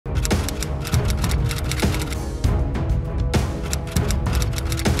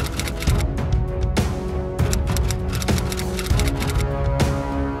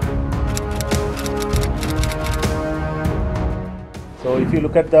if you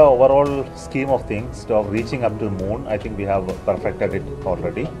look at the overall scheme of things of reaching up to the moon, I think we have perfected it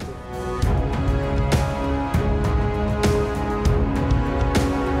already.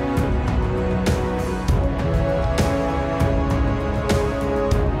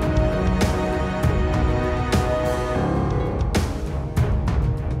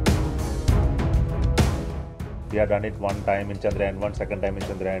 We have done it one time in Chandrayaan-1, second time in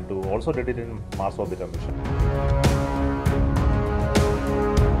Chandrayaan-2, also did it in Mars orbiter mission.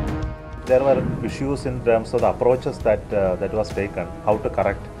 There were issues in terms of the approaches that was taken, how to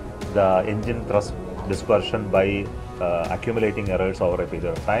correct the engine thrust dispersion by accumulating errors over a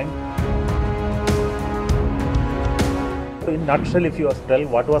period of time. So in a nutshell, if you tell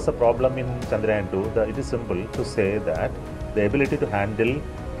what was the problem in Chandrayaan-2, it is simple to say that the ability to handle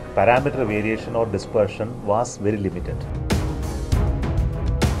parameter variation or dispersion was very limited.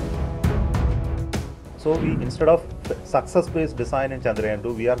 So instead of success-based design in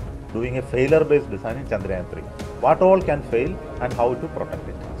Chandrayaan-2, we are doing a failure-based design in Chandrayaan-3. What all can fail and how to protect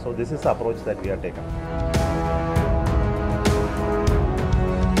it. So this is the approach that we have taken.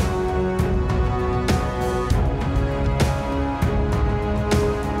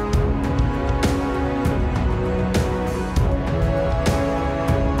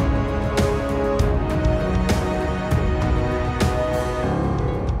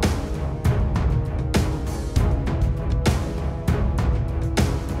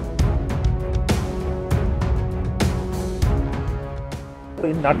 So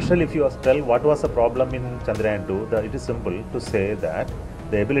in a nutshell, if you tell what was the problem in Chandrayaan-2, it is simple to say that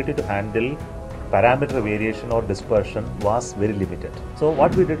the ability to handle parameter variation or dispersion was very limited. So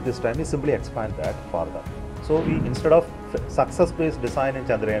what we did this time is simply expand that further. So instead of success-based design in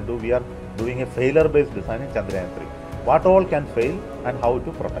Chandrayaan-2, we are doing a failure-based design in Chandrayaan-3. What all can fail and how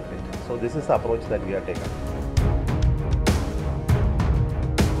to protect it. So this is the approach that we have taken.